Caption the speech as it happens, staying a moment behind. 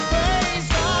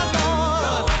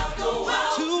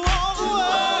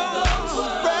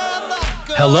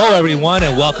Hello, everyone,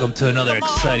 and welcome to another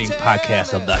exciting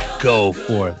podcast of the Go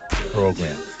Forth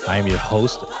program. I am your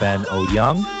host, Ben O.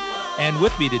 Young, and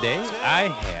with me today, I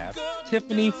have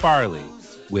Tiffany Farley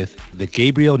with the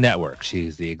Gabriel Network.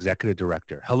 She's the executive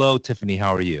director. Hello, Tiffany.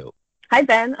 How are you? Hi,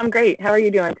 Ben. I'm great. How are you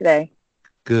doing today?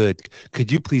 Good.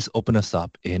 Could you please open us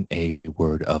up in a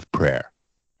word of prayer?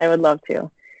 I would love to.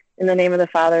 In the name of the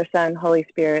Father, Son, Holy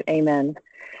Spirit, amen.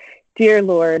 Dear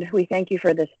Lord, we thank you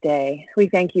for this day. We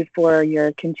thank you for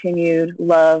your continued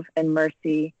love and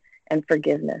mercy and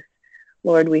forgiveness.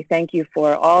 Lord, we thank you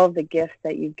for all of the gifts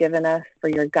that you've given us, for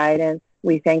your guidance.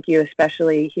 We thank you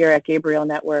especially here at Gabriel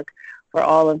Network for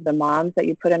all of the moms that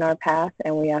you put in our path,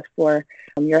 and we ask for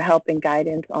your help and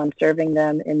guidance on serving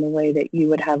them in the way that you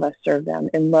would have us serve them,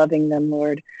 in loving them,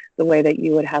 Lord, the way that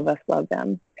you would have us love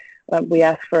them. We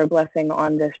ask for a blessing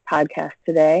on this podcast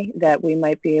today, that we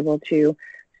might be able to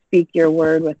speak your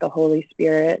word with the Holy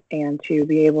Spirit and to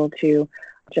be able to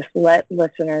just let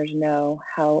listeners know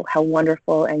how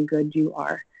wonderful and good you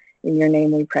are. In your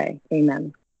name we pray.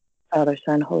 Amen. Father,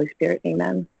 Son, Holy Spirit.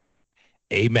 Amen.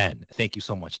 Amen. Thank you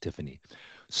so much, Tiffany.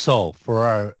 So for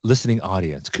our listening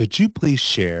audience, could you please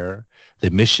share the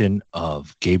mission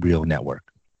of Gabriel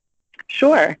Network?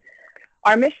 Sure.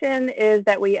 Our mission is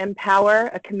that we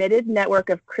empower a committed network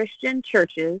of Christian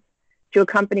churches to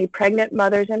accompany pregnant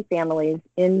mothers and families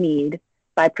in need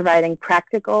by providing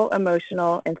practical,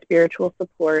 emotional, and spiritual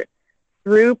support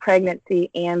through pregnancy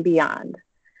and beyond.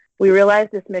 We realize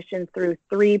this mission through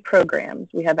 3 programs.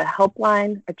 We have a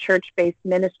helpline, a church-based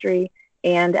ministry,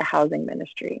 and a housing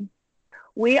ministry.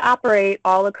 We operate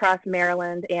all across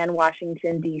Maryland and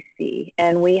Washington, D.C.,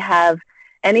 and we have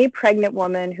any pregnant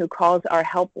woman who calls our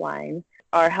helpline.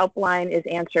 Our helpline is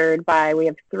answered by, we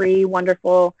have 3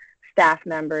 wonderful staff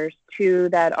members, 2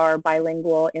 that are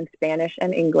bilingual in Spanish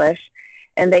and English,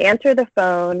 and they answer the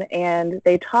phone and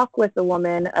they talk with the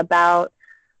woman about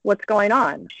what's going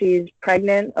on. She's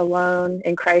pregnant, alone,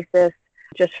 in crisis,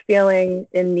 just feeling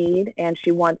in need, and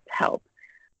she wants help.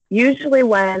 Usually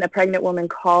when a pregnant woman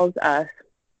calls us,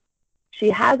 she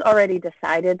has already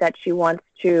decided that she wants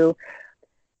to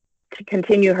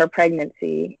continue her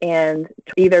pregnancy and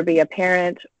to either be a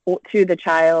parent to the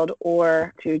child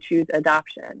or to choose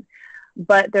adoption.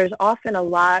 But there's often a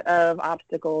lot of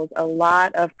obstacles, a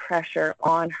lot of pressure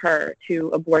on her to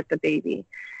abort the baby.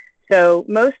 So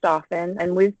most often,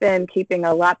 and we've been keeping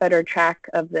a lot better track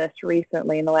of this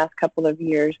recently in the last couple of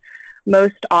years,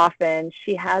 most often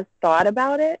she has thought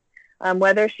about it,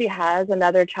 whether she has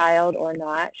another child or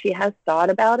not, she has thought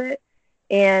about it,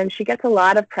 and she gets a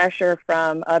lot of pressure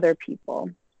from other people.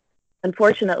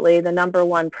 Unfortunately, the number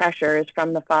one pressure is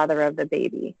from the father of the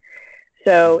baby.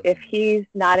 So if he's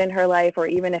not in her life, or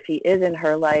even if he is in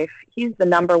her life, he's the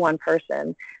number one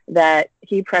person that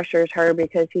he pressures her,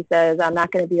 because he says, I'm not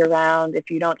going to be around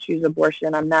if you don't choose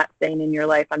abortion. I'm not staying in your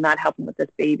life. I'm not helping with this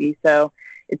baby. So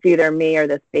it's either me or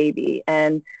this baby.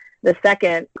 And the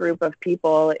second group of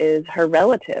people is her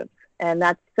relatives. And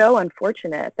that's so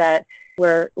unfortunate that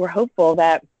we're hopeful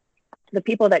that the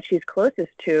people that she's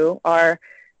closest to are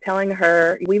telling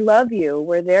her, we love you,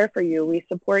 we're there for you, we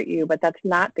support you, but that's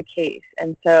not the case.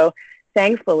 And so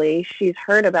thankfully, she's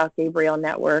heard about Gabriel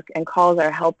Network and calls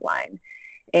our helpline.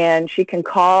 And she can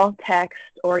call, text,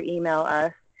 or email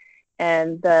us.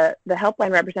 And the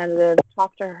helpline representatives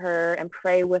talk to her and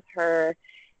pray with her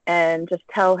and just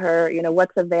tell her,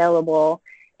 what's available,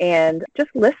 and just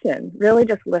listen, really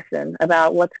just listen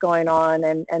about what's going on,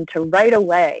 and to right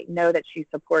away know that she's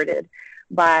supported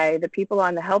by the people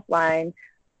on the helpline,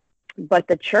 but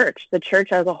the church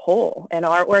as a whole, and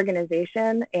our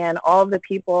organization, and all of the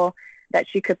people that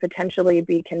she could potentially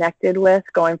be connected with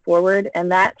going forward.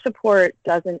 And that support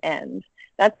doesn't end.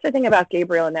 That's the thing about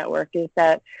Gabriel Network, is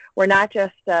that we're not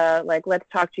just like, let's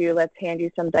talk to you, let's hand you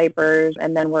some diapers,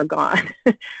 and then we're gone.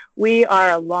 We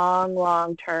are a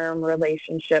long-term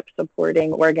relationship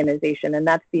supporting organization, and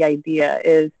that's the idea,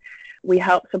 is we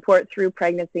help support through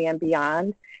pregnancy and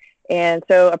beyond. And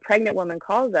so a pregnant woman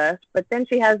calls us, but then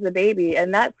she has the baby,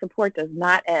 and that support does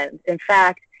not end. In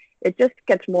fact, it just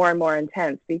gets more and more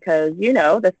intense, because,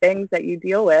 the things that you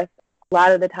deal with, a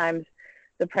lot of the times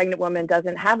the pregnant woman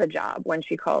doesn't have a job when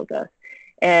she calls us.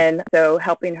 And so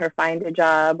helping her find a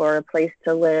job or a place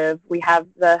to live. We have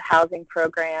the housing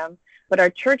program, but our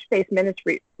church-based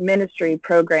ministry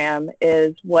program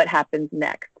is what happens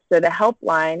next. So the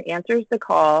helpline answers the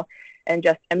call and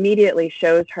just immediately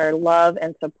shows her love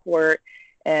and support,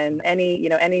 and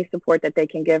any support that they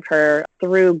can give her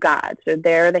through God. So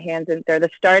they're the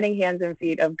starting hands and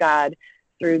feet of God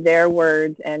through their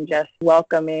words, and just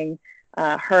welcoming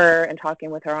her and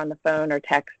talking with her on the phone or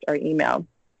text or email.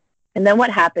 And then what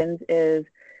happens is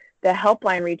the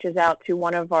helpline reaches out to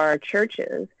one of our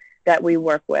churches that we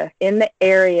work with in the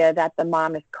area that the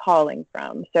mom is calling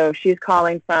from. So if she's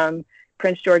calling from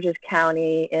Prince George's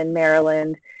County in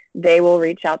Maryland, they will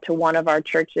reach out to one of our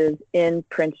churches in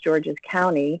Prince George's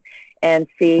County and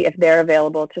see if they're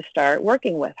available to start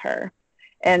working with her.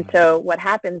 And so what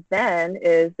happens then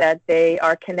is that they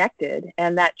are connected,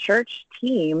 and that church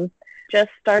team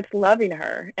just starts loving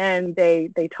her, and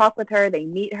they talk with her, they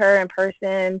meet her in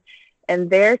person, and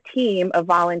their team of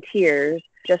volunteers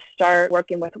just start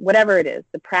working with whatever it is,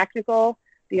 the practical,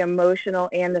 the emotional,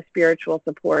 and the spiritual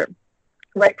support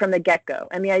right from the get-go.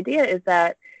 And the idea is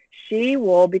that she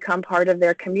will become part of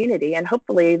their community and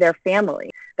hopefully their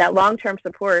family. That long-term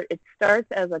support, it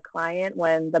starts as a client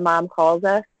when the mom calls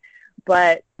us,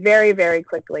 but very, very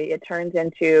quickly it turns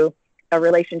into a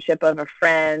relationship of a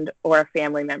friend or a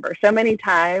family member. So many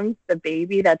times the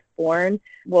baby that's born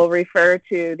will refer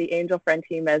to the Angel Friend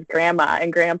team as grandma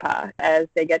and grandpa as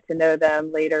they get to know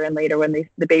them later and later when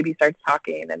the baby starts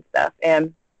talking and stuff.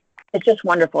 And it's just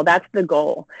wonderful. That's the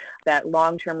goal, that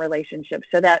long-term relationship,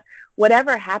 so that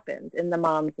whatever happens in the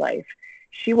mom's life,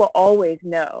 she will always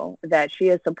know that she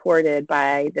is supported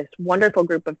by this wonderful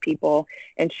group of people,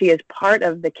 and she is part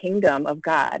of the kingdom of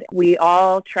God. We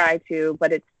all try to,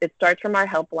 but it starts from our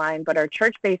helpline, but our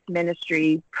church-based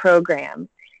ministry program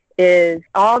is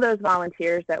all those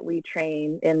volunteers that we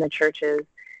train in the churches.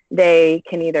 They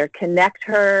can either connect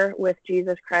her with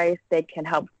Jesus Christ, they can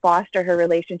help foster her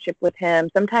relationship with him,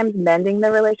 sometimes mending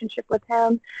the relationship with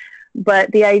him.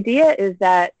 But the idea is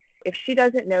that if she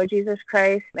doesn't know Jesus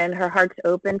Christ and her heart's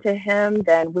open to him,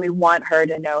 then we want her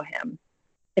to know him.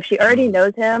 If she already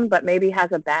knows him but maybe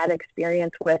has a bad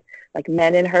experience with like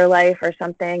men in her life or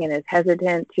something and is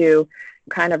hesitant to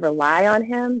kind of rely on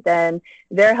him, then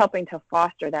they're helping to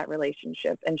foster that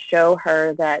relationship and show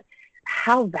her that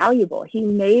how valuable he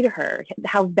made her,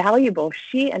 how valuable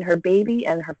she and her baby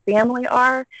and her family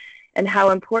are, and how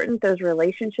important those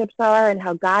relationships are, and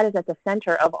how God is at the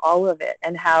center of all of it,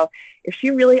 and how if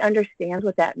she really understands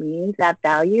what that means, that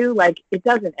value, like it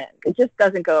doesn't end. It just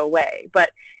doesn't go away.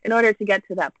 But in order to get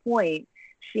to that point,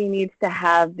 she needs to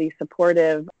have the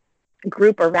supportive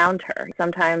group around her.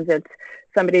 Sometimes it's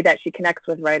somebody that she connects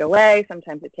with right away.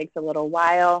 Sometimes it takes a little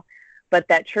while. But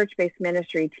that church-based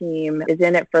ministry team is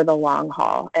in it for the long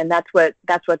haul, and that's what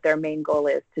their main goal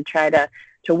is, to try to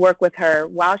work with her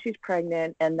while she's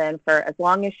pregnant and then for as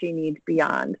long as she needs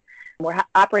beyond. We're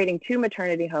operating 2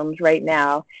 maternity homes right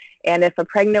now, and if a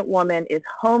pregnant woman is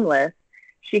homeless,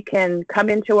 she can come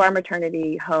into our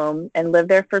maternity home and live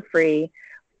there for free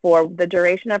for the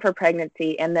duration of her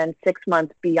pregnancy and then 6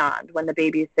 months beyond when the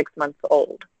baby is 6 months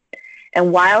old.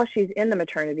 And while she's in the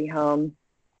maternity home,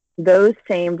 those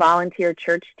same volunteer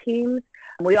church teams,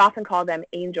 we often call them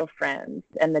Angel Friends,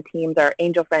 and the teams are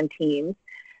Angel Friend teams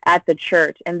at the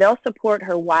church, and they'll support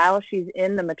her while she's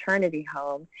in the maternity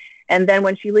home. And then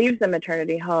when she leaves the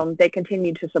maternity home, they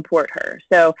continue to support her.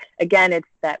 So again, it's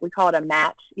that we call it a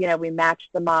match. You know, we match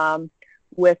the mom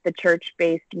with the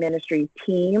church-based ministry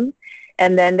team,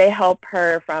 and then they help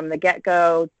her from the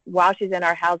get-go while she's in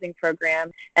our housing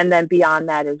program and then beyond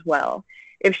that as well.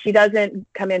 If she doesn't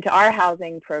come into our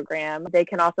housing program, they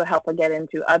can also help her get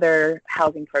into other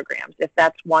housing programs if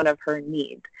that's one of her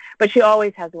needs. But she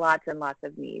always has lots and lots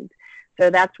of needs.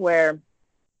 So that's where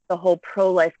the whole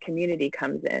pro-life community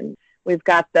comes in. We've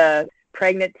got the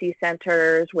pregnancy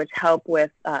centers, which help with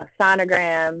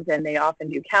sonograms, and they often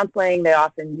do counseling. They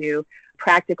often do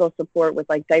practical support with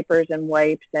like diapers and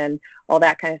wipes and all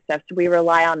that kind of stuff. So we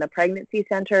rely on the pregnancy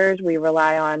centers. We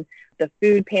rely on the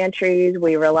food pantries.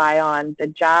 We rely on the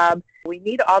job. We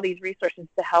need all these resources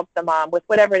to help the mom with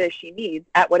whatever it is she needs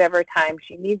at whatever time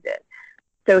she needs it.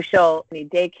 So she'll need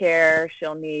daycare.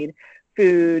 She'll need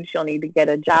food. She'll need to get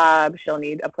a job. She'll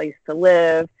need a place to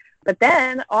live. But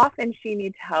then often she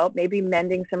needs help maybe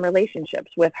mending some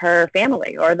relationships with her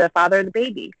family or the father of the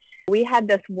baby. We had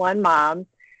this one mom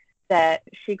that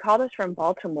she called us from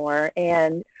Baltimore,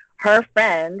 and her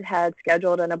friend had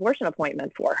scheduled an abortion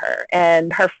appointment for her,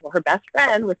 and her best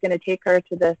friend was going to take her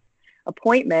to this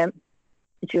appointment,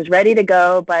 and she was ready to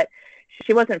go, but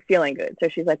she wasn't feeling good. So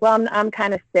she's like, well, I'm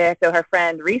kind of sick. So her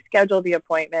friend rescheduled the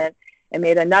appointment and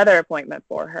made another appointment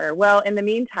for her. Well, in the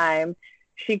meantime,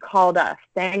 she called us,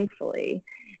 thankfully,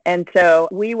 and so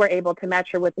we were able to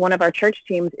match her with one of our church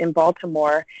teams in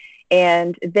Baltimore,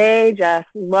 and they just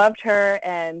loved her,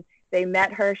 and they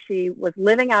met her. She was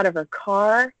living out of her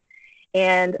car,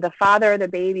 and the father of the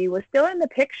baby was still in the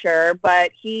picture,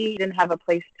 but he didn't have a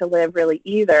place to live really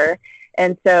either.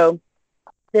 And so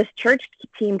this church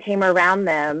team came around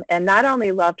them and not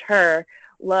only loved her,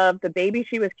 loved the baby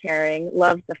she was carrying,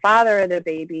 loved the father of the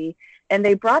baby, And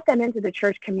they brought them into the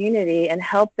church community and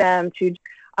helped them to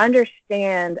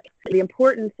understand the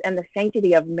importance and the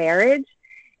sanctity of marriage.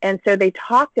 And so they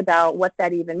talked about what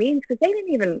that even means, because they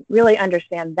didn't even really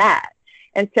understand that.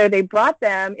 And so they brought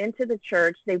them into the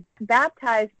church. They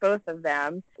baptized both of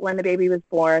them when the baby was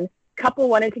born. Couple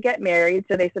wanted to get married,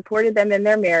 so they supported them in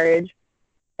their marriage.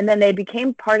 And then they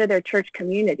became part of their church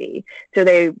community. So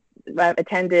they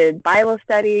attended Bible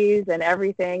studies and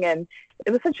everything. And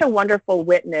it was such a wonderful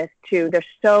witness to, there's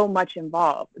so much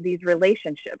involved, these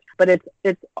relationships, but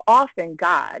it's often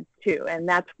God too. And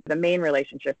that's the main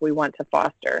relationship we want to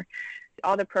foster.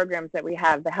 All the programs that we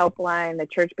have, the helpline, the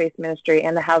church-based ministry,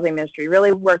 and the housing ministry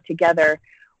really work together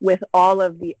with all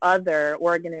of the other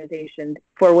organizations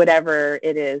for whatever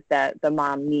it is that the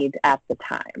mom needs at the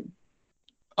time.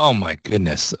 Oh my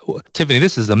goodness. Tiffany,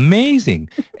 this is amazing.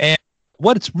 And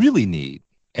what it's really neat,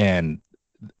 and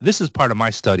this is part of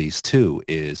my studies too,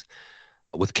 is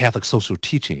with Catholic social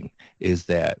teaching, is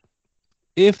that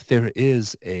if there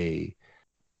is a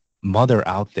mother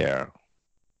out there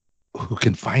who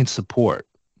can find support,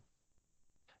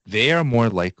 they are more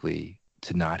likely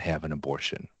to not have an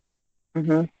abortion.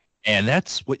 Mm-hmm. And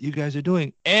that's what you guys are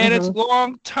doing. And it's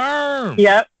long term.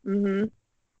 Yep. Mm-hmm.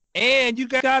 And you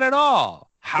got it all.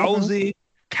 Housing,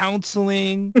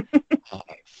 counseling,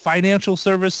 financial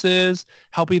services,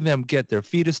 helping them get their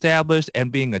feet established,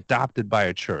 and being adopted by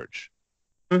a church.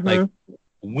 Like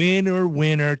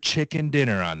winner, chicken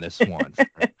dinner on this one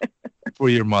for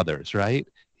your mothers, right?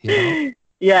 You know?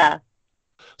 Yeah.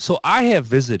 So I have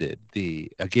visited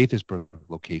the Gaithersburg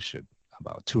location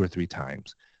about 2 or 3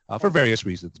 times for various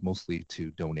reasons, mostly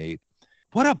to donate.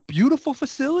 What a beautiful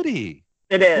facility.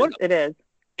 It is. It is.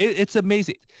 It's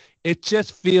amazing. It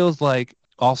just feels like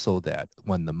also that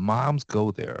when the moms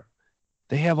go there,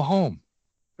 they have a home.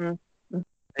 Mm-hmm.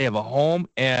 They have a home.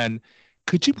 And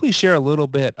could you please share a little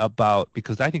bit about,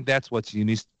 because I think that's what's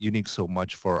unique so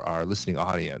much for our listening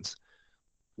audience.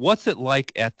 What's it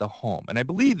like at the home? And I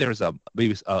believe there's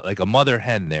like a mother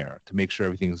hen there to make sure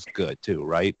everything's good too,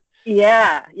 right?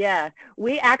 Yeah.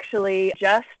 We actually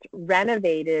just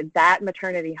renovated that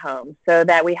maternity home so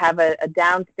that we have a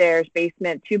downstairs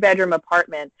basement 2-bedroom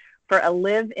apartment for a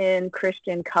live-in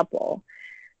Christian couple.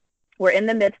 We're in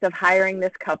the midst of hiring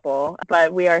this couple,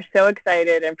 but we are so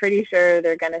excited and pretty sure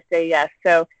they're going to say yes.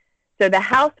 So the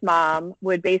house mom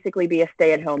would basically be a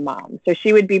stay-at-home mom. So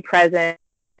she would be present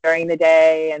during the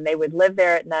day, and they would live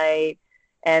there at night.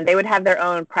 And they would have their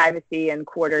own privacy and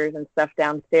quarters and stuff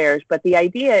downstairs. But the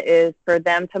idea is for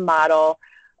them to model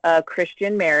a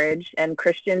Christian marriage and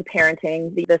Christian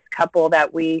parenting. This couple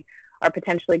that we are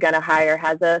potentially going to hire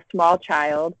has a small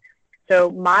child.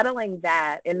 So modeling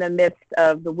that in the midst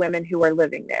of the women who are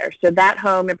living there. So that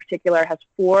home in particular has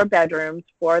 4 bedrooms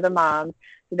for the moms.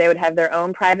 So they would have their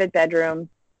own private bedroom.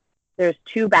 There's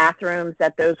 2 bathrooms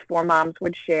that those 4 moms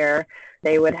would share.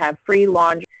 They would have free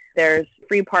laundry. There's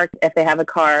free park if they have a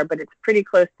car, but it's pretty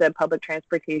close to public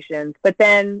transportation. But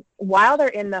then while they're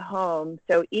in the home,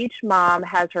 so each mom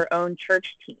has her own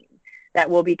church team that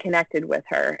will be connected with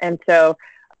her. And so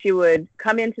she would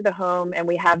come into the home, and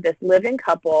we have this living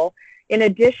couple. In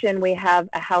addition, we have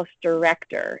a house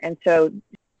director. And so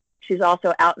she's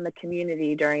also out in the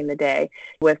community during the day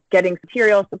with getting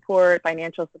material support,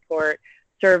 financial support,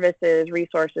 services,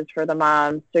 resources for the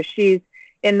moms. So she's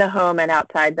in the home and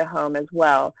outside the home as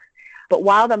well. But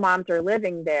while the moms are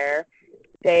living there,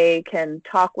 they can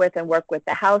talk with and work with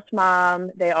the house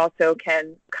mom. They also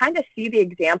can kind of see the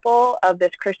example of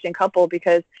this Christian couple,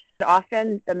 because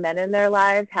often the men in their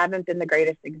lives haven't been the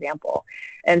greatest example.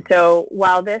 And so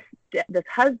while this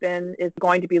husband is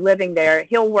going to be living there,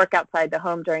 he'll work outside the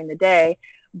home during the day,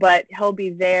 but he'll be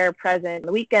there present on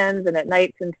the weekends and at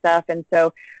nights and stuff. And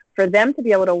so for them to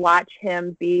be able to watch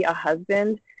him be a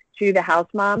husband to the house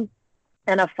mom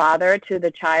and a father to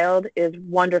the child is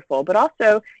wonderful, but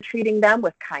also treating them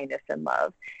with kindness and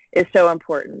love is so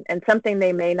important, and something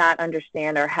they may not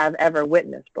understand or have ever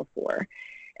witnessed before.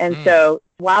 And so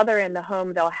while they're in the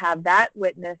home, they'll have that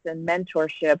witness and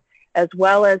mentorship, as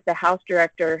well as the house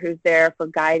director who's there for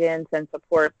guidance and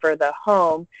support for the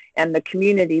home and the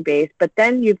community base. But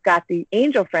then you've got the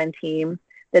Angel Friend team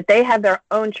that they have their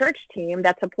own church team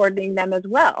that's supporting them as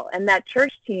well. And that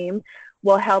church team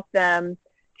will help them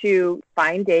to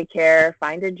find daycare,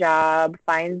 find a job,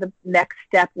 find the next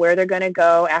step where they're going to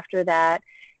go after that.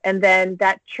 And then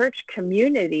that church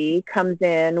community comes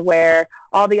in where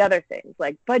all the other things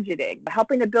like budgeting,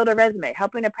 helping to build a resume,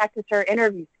 helping to practice her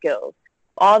interview skills,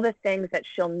 all the things that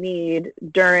she'll need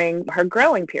during her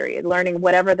growing period, learning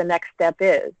whatever the next step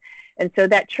is. And so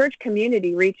that church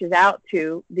community reaches out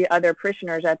to the other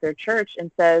parishioners at their church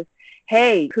and says,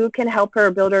 hey, who can help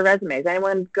her build her resume? Is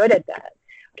anyone good at that?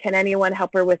 Can anyone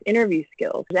help her with interview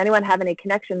skills? Does anyone have any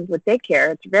connections with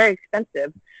daycare? It's very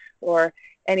expensive. Or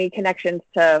any connections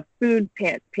to food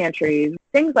pantries,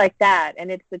 things like that.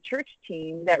 And it's the church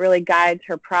team that really guides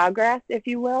her progress, if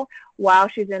you will, while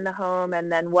she's in the home,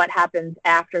 and then what happens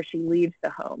after she leaves the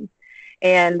home.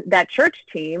 And that church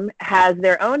team has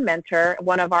their own mentor.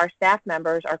 One of our staff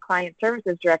members, our client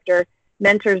services director,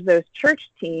 mentors those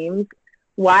church teams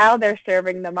while they're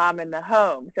serving the mom in the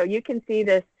home. So you can see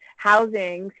this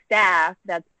housing staff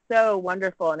that's so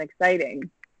wonderful and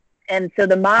exciting. And so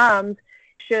the moms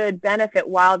should benefit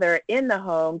while they're in the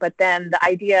home, but then the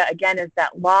idea, again, is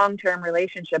that long-term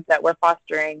relationship that we're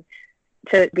fostering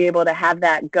to be able to have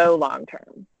that go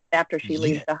long-term after she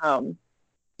leaves the home.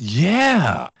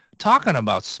 Yeah. Talking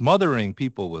about smothering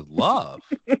people with love.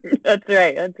 That's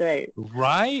right. That's right.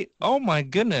 Right? Oh, my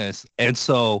goodness. And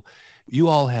so you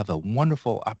all have a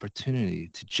wonderful opportunity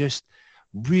to just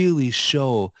really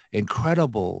show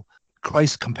incredible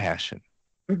Christ compassion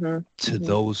to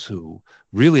those who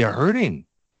really are hurting,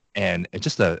 and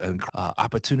just an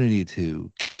opportunity to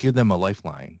give them a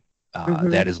lifeline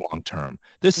that is long-term.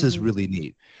 This is really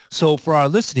neat. So for our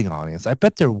listening audience, I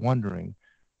bet they're wondering,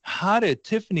 how did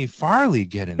Tiffany Farley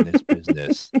get in this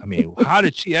business? I mean, how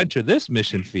did she enter this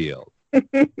mission field?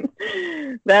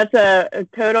 That's a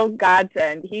total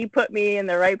godsend. He put me in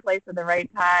the right place at the right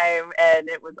time, and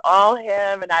it was all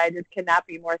him, and I just cannot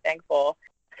be more thankful.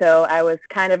 So I was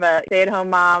kind of a stay-at-home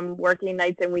mom, working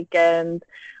nights and weekends,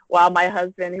 while my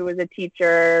husband, who was a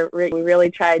teacher, we really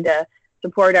tried to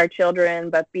support our children,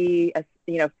 but be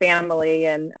a family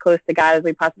and close to God as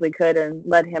we possibly could, and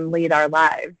let him lead our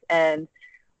lives. And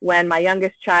when my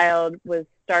youngest child was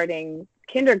starting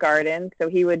kindergarten, so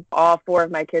all four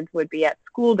of my kids would be at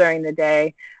school during the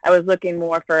day, I was looking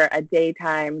more for a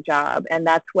daytime job. And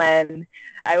that's when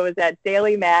I was at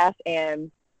daily mass,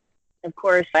 and of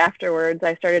course afterwards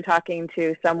I started talking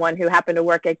to someone who happened to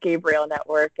work at Gabriel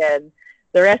Network, and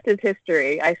the rest is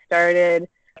history. I started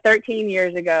 13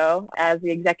 years ago as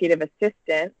the executive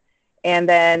assistant, and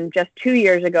then just 2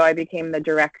 years ago I became the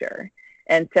director.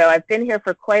 And so I've been here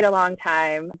for quite a long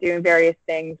time doing various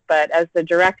things, but as the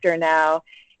director now,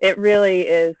 it really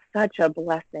is such a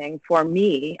blessing for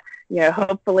me.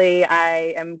 Hopefully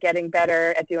I am getting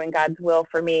better at doing God's will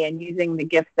for me and using the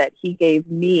gifts that he gave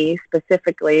me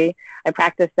specifically. I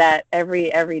practice that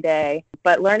every day.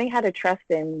 But learning how to trust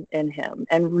in him,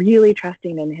 and really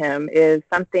trusting in him, is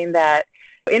something that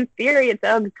in theory it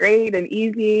sounds great and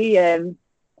easy,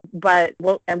 but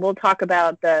we'll talk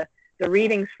about the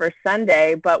readings for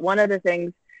Sunday. But one of the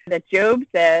things that Job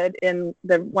said in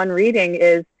the one reading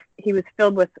is he was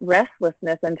filled with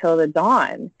restlessness until the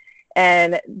dawn.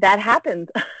 And that happens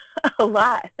a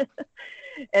lot.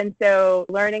 And so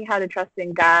learning how to trust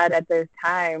in God at those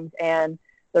times, and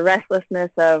the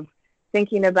restlessness of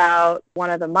thinking about one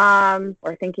of the moms,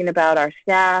 or thinking about our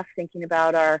staff, thinking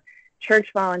about our church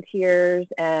volunteers,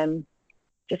 and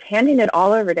just handing it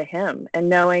all over to him, and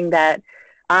knowing that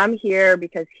I'm here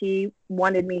because he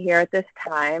wanted me here at this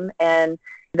time, and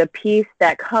the peace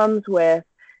that comes with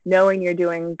knowing you're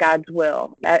doing God's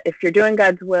will. If you're doing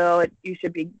God's will, you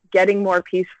should be getting more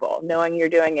peaceful, knowing you're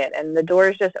doing it, and the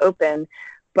doors just open.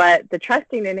 But the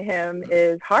trusting in him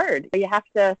is hard. You have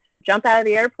to jump out of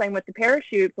the airplane with the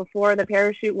parachute before the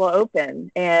parachute will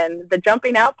open, and the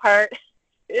jumping out part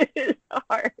is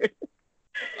hard.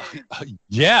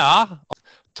 Yeah,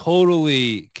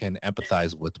 totally can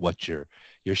empathize with what you're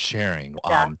sharing.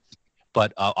 Yeah.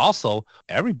 But also,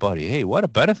 everybody, hey, what a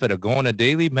benefit of going to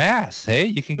daily mass. Hey,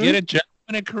 you can get a job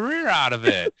and a career out of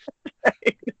it.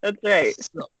 That's right.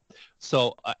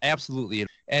 So absolutely.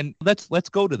 And let's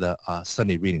go to the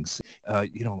Sunday readings.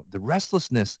 The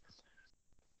restlessness,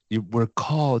 we're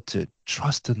called to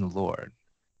trust in the Lord.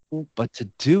 But to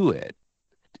do it,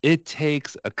 it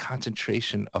takes a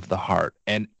concentration of the heart,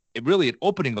 and really an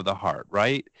opening of the heart,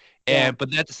 right? Yeah.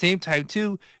 But at the same time,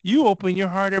 too, you open your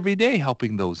heart every day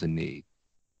helping those in need.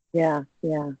 Yeah.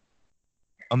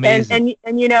 Amazing.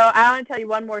 And I want to tell you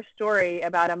one more story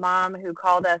about a mom who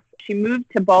called us. She moved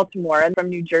to Baltimore from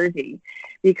New Jersey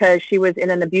because she was in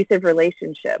an abusive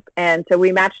relationship. And so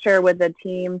we matched her with a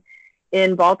team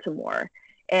in Baltimore.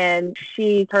 And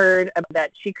she heard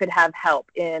that she could have help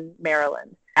in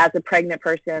Maryland as a pregnant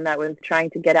person that was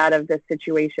trying to get out of this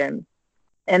situation.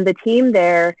 And the team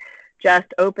there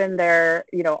just opened their,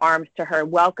 arms to her,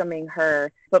 welcoming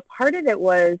her. But part of it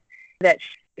was that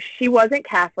she wasn't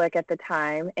Catholic at the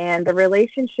time, and the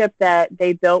relationship that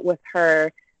they built with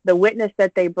her, the witness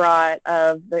that they brought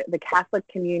of the Catholic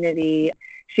community,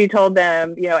 she told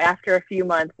them, after a few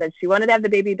months that she wanted to have the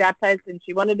baby baptized and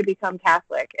she wanted to become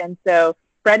Catholic. And so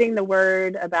spreading the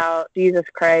word about Jesus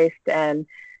Christ and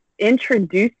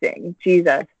introducing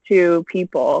Jesus to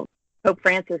people. Pope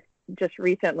Francis just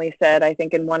recently said, I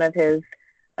think in one of his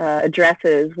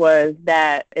addresses, was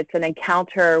that it's an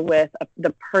encounter with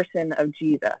the person of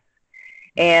Jesus,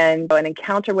 and an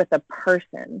encounter with a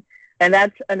person. And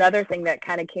that's another thing that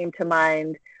kind of came to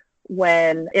mind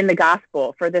when in the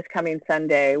gospel for this coming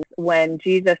Sunday, when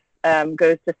Jesus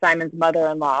goes to Simon's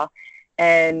mother-in-law,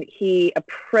 and he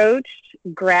approached,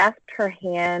 grasped her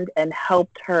hand, and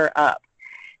helped her up.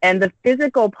 And the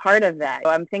physical part of that,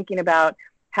 I'm thinking about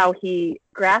how he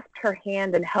grasped her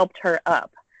hand and helped her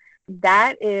up.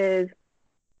 That is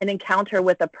an encounter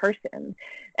with a person.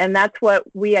 And that's what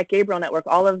we at Gabriel Network,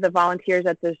 all of the volunteers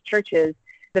at those churches,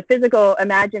 the physical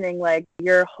imagining, like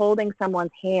you're holding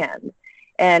someone's hand,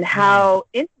 and how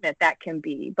intimate that can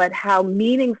be, but how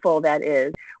meaningful that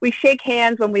is. We shake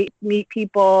hands when we meet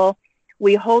people.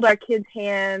 We hold our kids'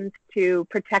 hands to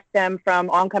protect them from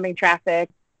oncoming traffic.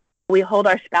 We hold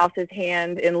our spouse's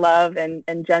hand in love and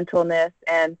gentleness.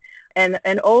 And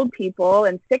old people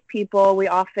and sick people, we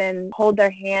often hold their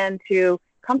hand to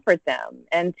comfort them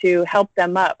and to help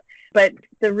them up. But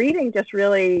the reading just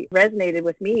really resonated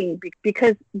with me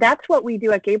because that's what we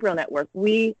do at Gabriel Network.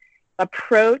 We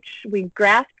approach, we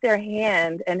grasp their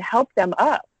hand and help them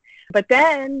up. But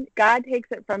then God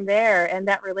takes it from there, and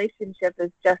that relationship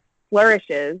is just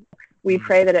flourishes. We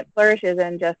pray that it flourishes,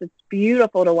 and just it's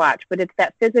beautiful to watch. But it's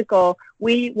that physical,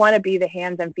 we want to be the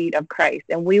hands and feet of Christ,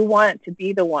 and we want to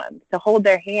be the ones to hold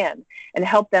their hand and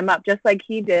help them up, just like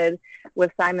he did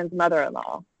with Simon's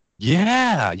mother-in-law.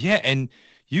 Yeah, yeah. And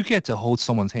you get to hold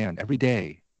someone's hand every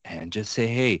day and just say,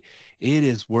 hey, it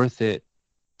is worth it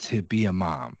to be a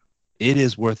mom. It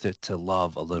is worth it to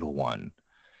love a little one.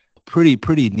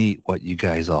 Pretty neat what you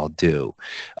guys all do.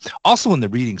 Also in the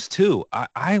readings too,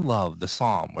 I love the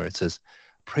psalm where it says,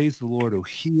 praise the Lord who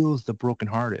heals the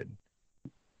brokenhearted.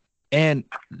 And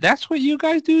that's what you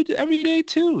guys do every day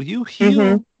too. You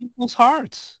heal people's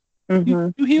hearts.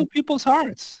 You heal people's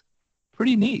hearts.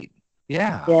 Pretty neat.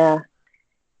 Yeah. Yeah.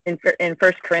 In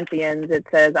 1 Corinthians, it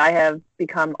says, I have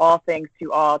become all things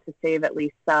to all to save at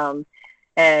least some.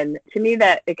 And to me,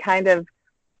 that it kind of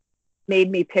made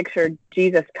me picture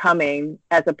Jesus coming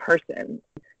as a person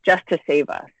just to save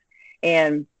us,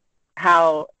 and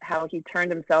how he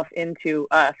turned himself into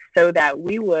us so that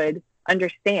we would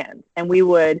understand and we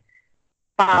would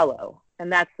follow.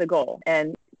 And that's the goal.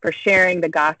 And for sharing the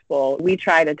gospel, we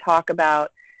try to talk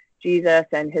about Jesus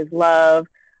and his love,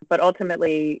 but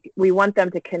ultimately we want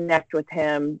them to connect with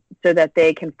him so that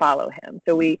they can follow him.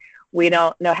 So we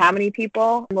don't know how many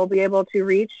people we'll be able to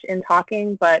reach in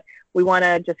talking, but we want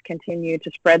to just continue to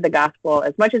spread the gospel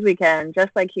as much as we can, just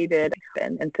like he did.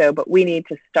 But we need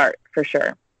to start for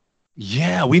sure.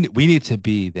 Yeah, we need to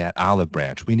be that olive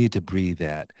branch. We need to be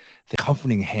the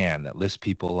comforting hand that lifts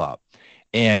people up.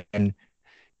 And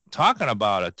talking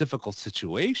about a difficult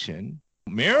situation,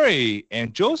 Mary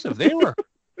and Joseph, they were,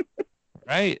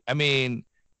 right? I mean,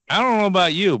 I don't know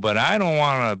about you, but I don't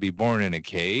want to be born in a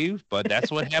cave, but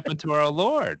that's what happened to our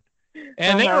Lord.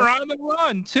 And they were on the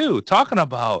run too, talking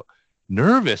about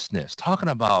nervousness, talking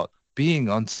about being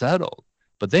unsettled.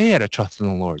 But they had to trust in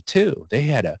the Lord too. They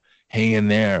had to hang in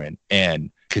there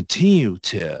and continue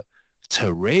to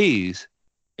raise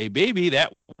a baby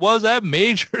that was a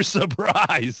major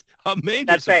surprise.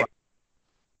 That's surprise.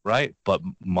 Right? But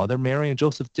Mother Mary and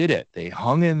Joseph did it. They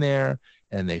hung in there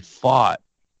and they fought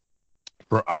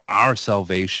for our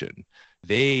salvation.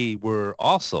 They were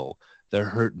also the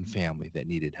hurting family that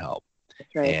needed help.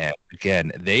 That's right. And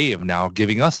again, they are now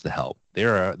giving us the help. They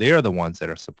are the ones that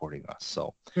are supporting us.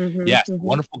 So yes,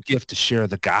 wonderful gift to share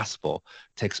the gospel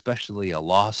to especially a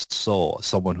lost soul,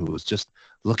 someone who is just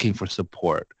looking for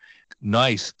support.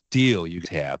 Nice deal you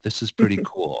have. This is pretty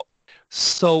cool.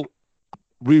 So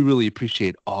we really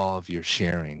appreciate all of your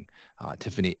sharing,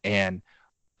 Tiffany. And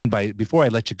before I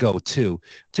let you go too,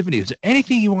 Tiffany, is there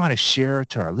anything you want to share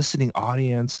to our listening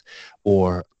audience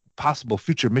or possible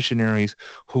future missionaries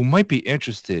who might be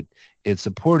interested in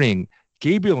supporting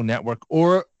Gabriel Network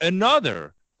or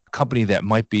another company that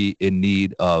might be in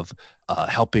need of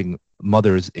helping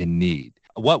mothers in need?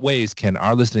 What ways can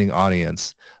our listening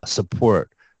audience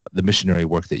support the missionary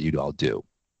work that you all do?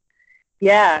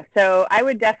 Yeah, so I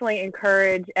would definitely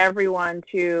encourage everyone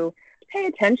to pay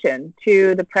attention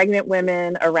to the pregnant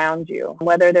women around you,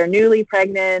 whether they're newly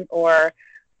pregnant or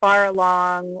far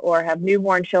along or have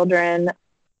newborn children.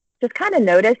 Just kind of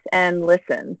notice and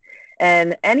listen.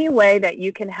 And any way that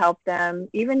you can help them,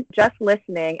 even just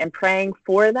listening and praying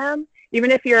for them,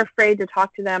 even if you're afraid to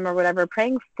talk to them or whatever,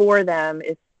 praying for them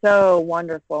is so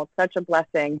wonderful. It's such a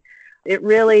blessing. It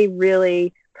really,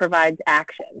 really provides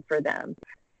action for them.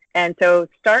 And so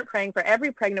start praying for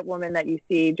every pregnant woman that you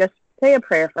see. Just say a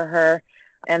prayer for her,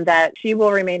 and that she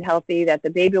will remain healthy, that the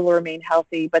baby will remain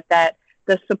healthy, but that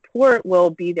the support will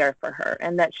be there for her,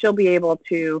 and that she'll be able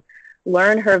to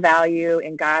learn her value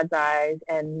in God's eyes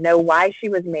and know why she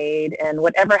was made, and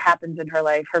whatever happens in her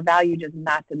life, her value does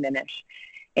not diminish.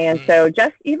 And so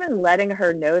just even letting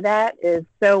her know that is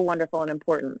so wonderful and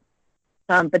important.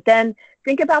 But then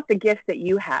think about the gifts that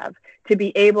you have to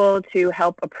be able to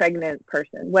help a pregnant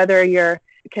person, whether you're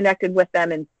connected with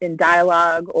them in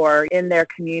dialogue or in their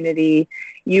community.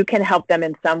 You can help them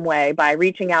in some way by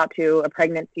reaching out to a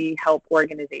pregnancy help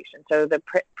organization. So the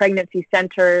pregnancy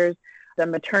centers, the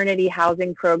maternity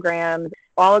housing programs,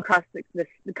 all across the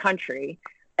country.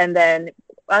 And then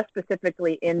us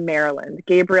specifically in Maryland,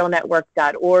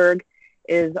 GabrielNetwork.org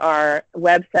is our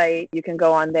website. You can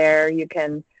go on there. You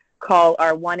can call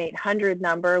our 1-800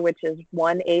 number, which is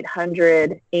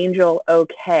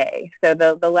 1-800-ANGEL-OK. So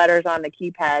the letters on the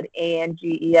keypad,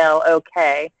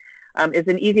 ANGEL-OK, is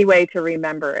an easy way to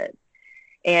remember it.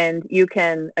 And you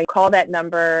can call that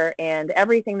number, and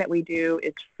everything that we do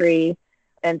is free.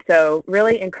 And so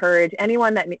really encourage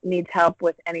anyone that needs help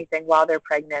with anything while they're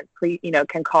pregnant, please,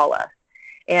 can call us.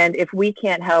 And if we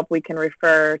can't help, we can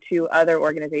refer to other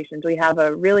organizations. We have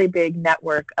a really big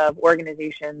network of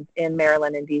organizations in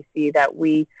Maryland and D.C. that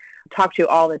we talk to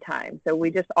all the time. So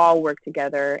we just all work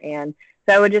together. And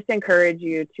so I would just encourage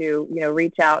you to,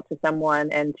 reach out to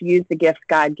someone and to use the gifts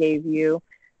God gave you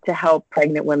to help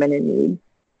pregnant women in need.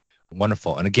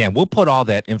 Wonderful. And again, we'll put all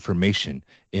that information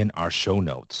in our show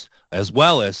notes, as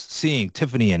well as seeing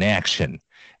Tiffany in action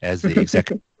as the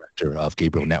executive director of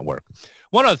Gabriel Network.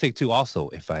 One other thing, too, also,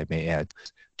 if I may add,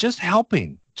 just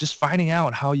helping, just finding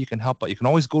out how you can help out. You can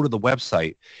always go to the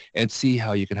website and see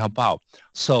how you can help out.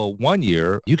 So one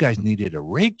year, you guys needed a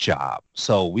rake job.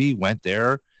 So we went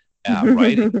there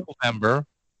right in November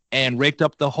and raked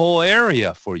up the whole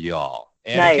area for y'all.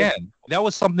 And nice. Again, that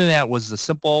was something that was a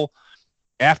simple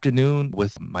afternoon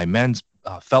with my men's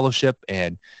fellowship,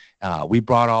 and we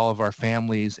brought all of our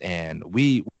families, and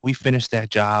we finished that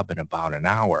job in about an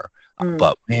hour.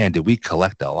 But man, did we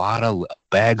collect a lot of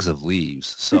bags of leaves.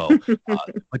 So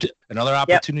another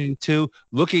opportunity too,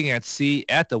 looking at the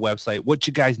website, what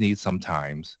you guys need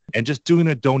sometimes, and just doing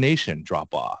a donation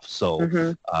drop off.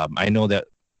 So I know that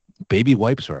baby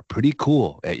wipes are pretty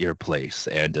cool at your place,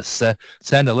 and to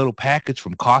send a little package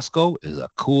from Costco is a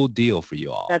cool deal for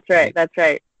you all. That's right. That's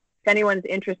right. If anyone's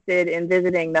interested in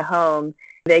visiting the home,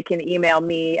 they can email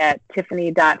me at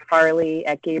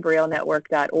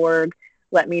tiffany.farley@gabrielnetwork.org.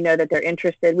 Let me know that they're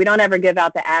interested. We don't ever give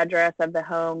out the address of the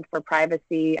home for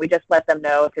privacy. We just let them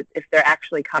know if they're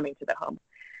actually coming to the home.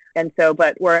 And so,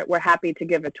 but we're happy to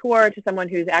give a tour to someone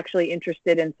who's actually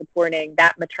interested in supporting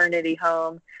that maternity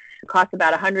home. It costs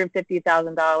about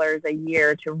 $150,000 a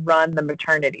year to run the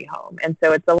maternity home. And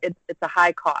so it's a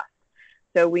high cost.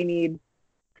 So we need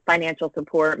financial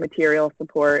support, material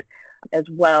support, as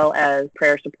well as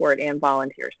prayer support and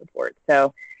volunteer support.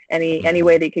 So any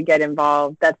way that you could get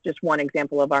involved, that's just one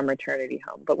example of our maternity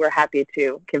home. But we're happy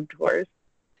to give tours.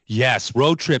 Yes,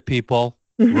 road trip, people.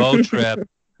 Road trip.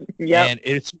 Yep. And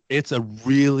it's a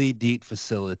really neat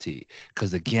facility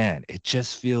because, again, it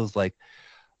just feels like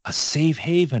a safe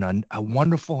haven, a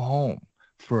wonderful home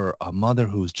for a mother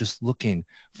who's just looking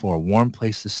for a warm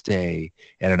place to stay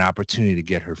and an opportunity to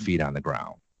get her feet on the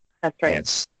ground. That's right.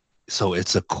 And so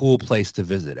it's a cool place to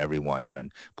visit, everyone.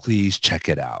 Please check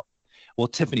it out. Well,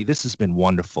 Tiffany, this has been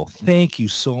wonderful. Thank you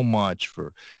so much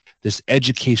for this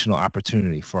educational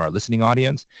opportunity for our listening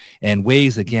audience and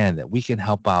ways, again, that we can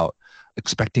help out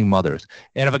expecting mothers.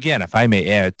 And if I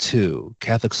may add too,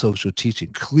 Catholic social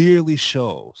teaching clearly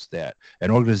shows that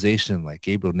an organization like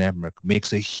Gabriel Network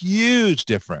makes a huge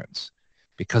difference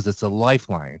because it's a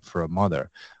lifeline for a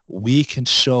mother. We can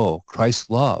show Christ's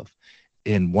love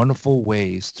in wonderful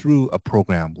ways through a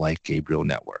program like Gabriel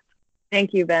Network.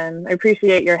 Thank you, Ben. I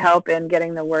appreciate your help in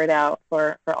getting the word out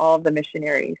for all of the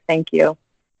missionaries. Thank you.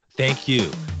 Thank you.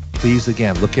 Please,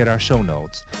 again, look at our show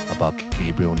notes about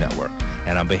Gabriel Network.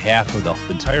 And on behalf of the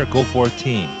entire Go Forth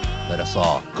team, let us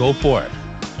all go forth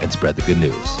and spread the good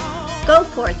news. Go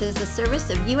Forth is a service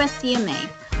of USCMA,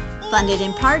 funded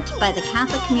in part by the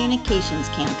Catholic Communications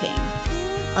Campaign.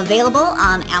 Available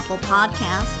on Apple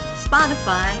Podcasts,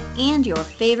 Spotify, and your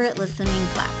favorite listening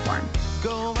platform.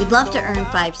 We'd love to earn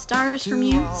 5 stars from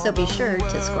you, so be sure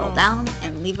to scroll down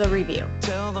and leave a review.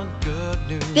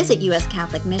 Visit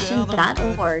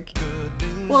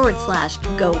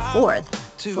uscatholicmission.org/go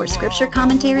forth for scripture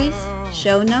commentaries,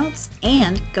 show notes,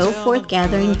 and Go Forth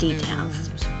Gathering details.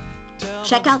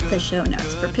 Check out the show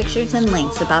notes for pictures and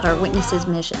links about our Witnesses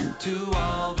mission.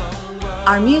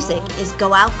 Our music is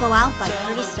Go Out, Go Out by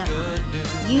Curtis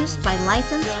Stephan, used by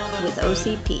license with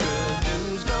OCP.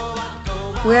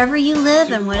 Wherever you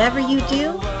live and whatever you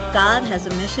do, God has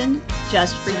a mission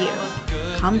just for you.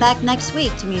 Come back next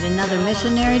week to meet another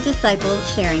missionary disciple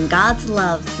sharing God's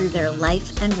love through their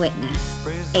life and witness.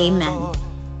 Amen.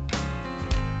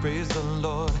 Praise the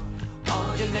Lord,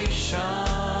 all your nations.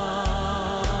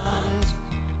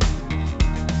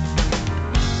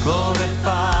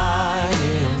 Glorify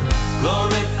Him,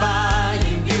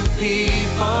 you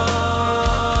people.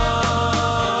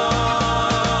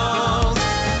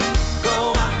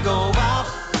 Go out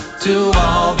to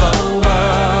all the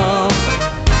world.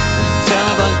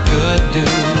 Tell the good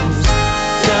news.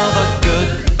 Tell the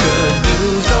good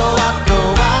news.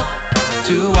 Go out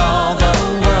to all the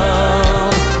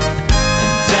world.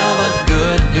 And tell the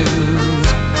good news.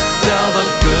 Tell the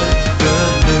good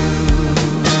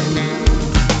news.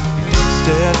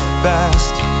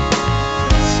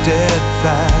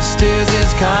 Steadfast is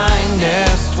His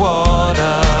kindness toward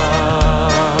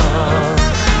us.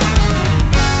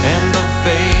 And the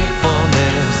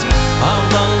faithfulness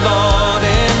of the Lord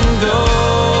endures.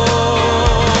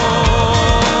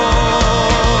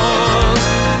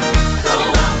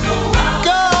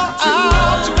 Go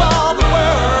out to all the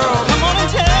world. Come on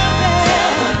and tell me.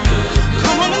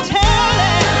 Come on and tell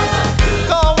me.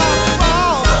 Go out to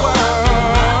all the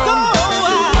world. Go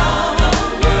out.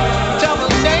 Tell the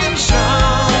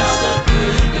nations.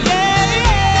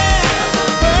 Yeah.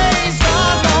 Praise the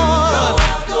Lord.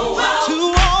 To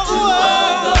all the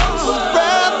world.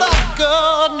 Spread the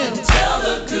good news.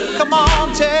 Come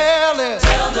on, tell it.